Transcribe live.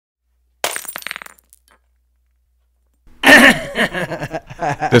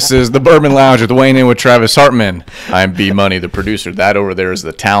This is the Bourbon Lounge with Wayne in with Travis Hartman. I'm B Money, the producer. That over there is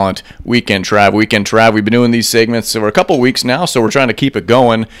the talent. Weekend Trav. We've been doing these segments for a couple weeks now, so we're trying to keep it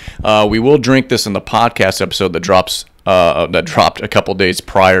going. We will drink this in the podcast episode that dropped a couple days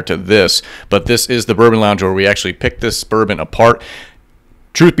prior to this. But this is the Bourbon Lounge where we actually pick this bourbon apart.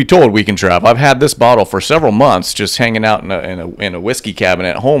 Truth be told, Weekend Trav, I've had this bottle for several months just hanging out in a whiskey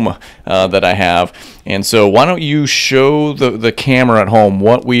cabinet at home that I have. And so why don't you show the camera at home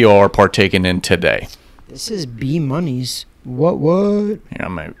what we are partaking in today? This is B Money's. What?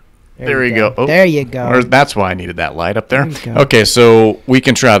 Yeah, there you go. Oh, there you go. That's why I needed that light up there. There you go. Okay, so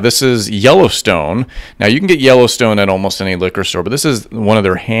Weekend Trav, this is Yellowstone. Now, you can get Yellowstone at almost any liquor store, but this is one of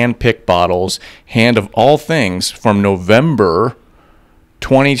their hand-picked bottles, hand of all things, from November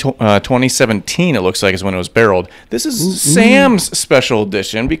 2017, it looks like, is when it was barreled. This is Sam's special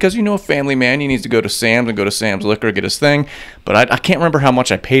edition because, a family man, he needs to go to Sam's and go to Sam's Liquor, get his thing. But I can't remember how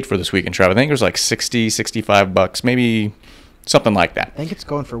much I paid for this Weekend Trav. I think it was like $65, maybe something like that. I think it's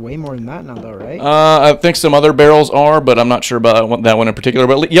going for way more than that now, though, right? I think some other barrels are, but I'm not sure about that one in particular.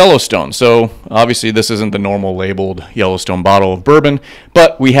 But Yellowstone. So obviously this isn't the normal labeled Yellowstone bottle of bourbon,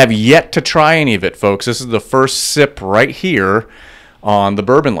 but we have yet to try any of it, folks. This is the first sip right here on the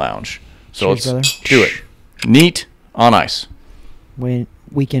Bourbon Lounge. So Cheers, let's brother. do it. Neat on ice. When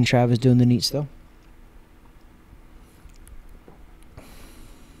Weekend Trav is doing the neat still.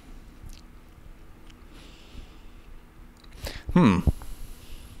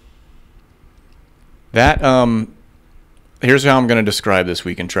 That here's how I'm going to describe this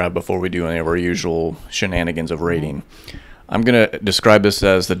Weekend Trav before we do any of our usual shenanigans of rating. I'm going to describe this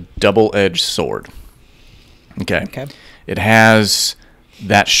as the double-edged sword. Okay. It has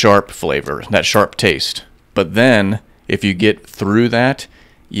that sharp flavor, that sharp taste. But then, if you get through that,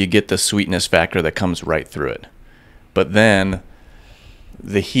 you get the sweetness factor that comes right through it. But then,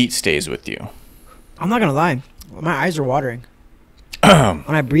 the heat stays with you. I'm not going to lie. My eyes are watering. When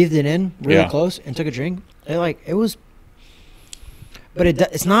I breathed it in really close and took a drink, it was... But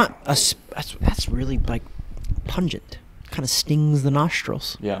it's not... That's really, pungent. Kind of stings the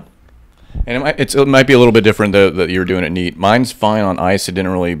nostrils. Yeah. And it might be a little bit different that you're doing it neat. Mine's fine on ice. It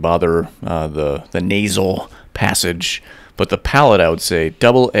didn't really bother the nasal passage. But the palate, I would say,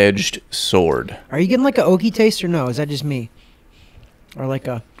 double-edged sword. Are you getting an oaky taste or no? Is that just me? Or a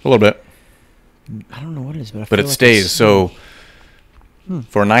little bit. I don't know what it is, but I feel but it like stays. it's, So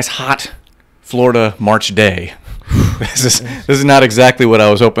for a nice hot Florida March day, this is not exactly what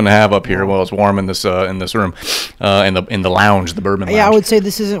I was hoping to have up here while it's warm in this room, in the lounge, the Bourbon Lounge. Yeah, I would say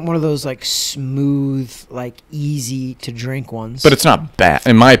this isn't one of those smooth, easy to drink ones. But it's not bad.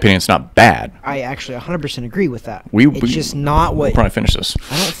 In my opinion, it's not bad. I actually 100% agree with that. It's just not what... We'll probably finish this.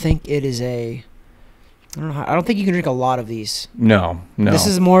 I don't think it is a... I don't think you can drink a lot of these. No. This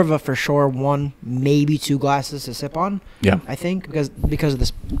is more of a for sure 1, maybe 2 glasses to sip on. Yeah. I think because of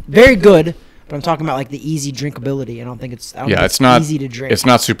this. Very good, but I'm talking about the easy drinkability. I don't think it's not easy to drink. It's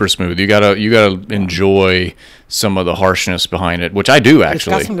not super smooth. You gotta enjoy some of the harshness behind it, which I do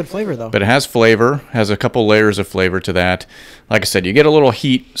actually. It's got some good flavor though. But it has flavor, has a couple layers of flavor to that. Like I said, you get a little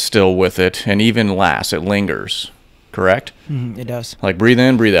heat still with it, and even lasts. It lingers. Correct? It does. Breathe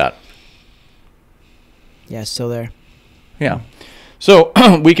in, breathe out. Yeah, it's still there. Yeah. So,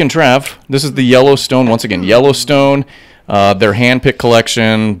 Weekend Trav, this is the Yellowstone. Once again, Yellowstone, their hand-picked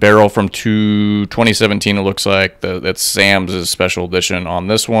collection, barrel from 2017, it looks like. That's Sam's special edition on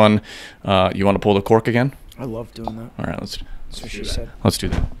this one. You want to pull the cork again? I love doing that. All right, let's That's what she said. Let's do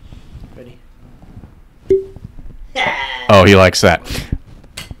that. Ready? Oh, he likes that.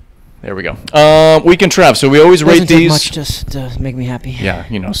 There we go. Weekend Trav. So we always rate these. Much just to make me happy.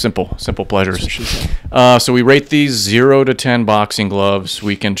 Yeah, simple pleasures. That's what she said. So we rate these 0 to 10 boxing gloves.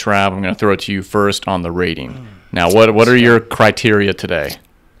 Weekend Trav. I'm going to throw it to you first on the rating. Now, what are your criteria today?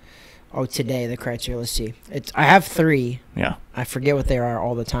 Oh, today the criteria. Let's see. I have 3. Yeah. I forget what they are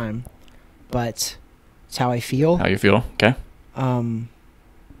all the time, but it's how I feel. How you feel? Okay. 2.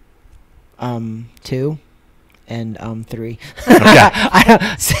 And 3. Okay.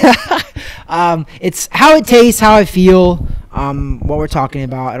 It's how it tastes, how I feel, what we're talking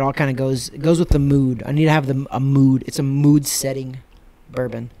about. It all kind of goes with the mood. I need to have a mood. It's a mood setting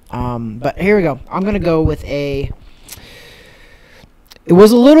bourbon. But here we go. I'm gonna go with a. It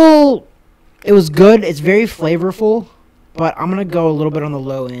was good. It's very flavorful, but I'm gonna go a little bit on the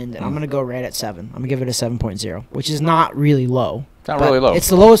low end, and I'm gonna go right at 7. I'm gonna give it a 7.0, which is not really low. Not really low. It's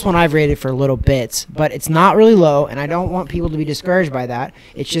the lowest one I've rated for little bits, but it's not really low, and I don't want people to be discouraged by that.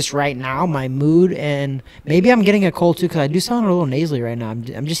 It's just right now my mood, and maybe I'm getting a cold too because I do sound a little nasally right now.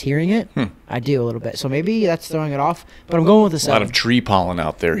 I'm just hearing it. I do a little bit, so maybe that's throwing it off. But I'm going with the 7. A lot of tree pollen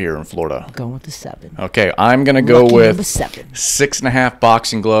out there here in Florida. I'm going with the 7. Okay, I'm gonna go Lucky with number 7. 6.5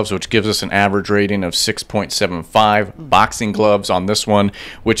 boxing gloves, which gives us an average rating of 6.75 boxing gloves on this one,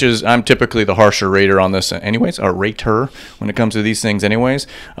 which is I'm typically the harsher rater on this, anyways, or rater when it comes to these things, anyways.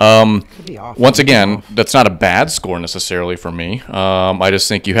 Once again, that's not a bad score necessarily for me. I just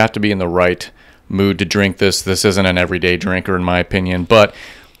think you have to be in the right mood to drink this. This isn't an everyday drinker, in my opinion, but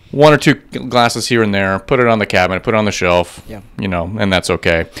 1 or 2 glasses here and there, put it on the cabinet, put it on the shelf, and that's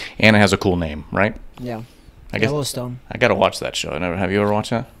okay. And it has a cool name, right? Yeah. I guess Yellowstone. I got to watch that show. Have you ever watched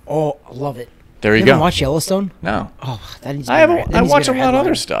that? Oh, I love it. There you go. Watch Yellowstone? No. Oh, that needs to be I watch a lot of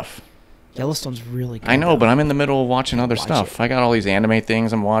other stuff. Yellowstone's really good. I know, but I'm in the middle of watching other Watch stuff. it. I got all these anime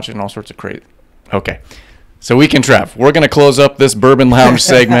things I'm watching, all sorts of crazy. Okay. So Weekend Trev, we're going to close up this Bourbon Lounge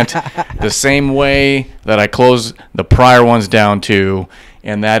segment the same way that I closed the prior ones down to,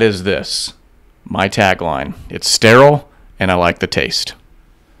 and that is this. My tagline. It's sterile, and I like the taste.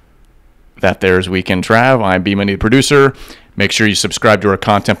 That there's Weekend Trav. I'm B Money, the producer. Make sure you subscribe to our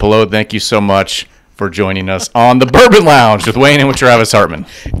content below. Thank you so much for joining us on the Bourbon Lounge with Wayne and with Travis Hartman.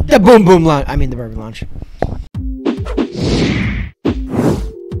 The Boom Boom Lounge. I mean the Bourbon Lounge.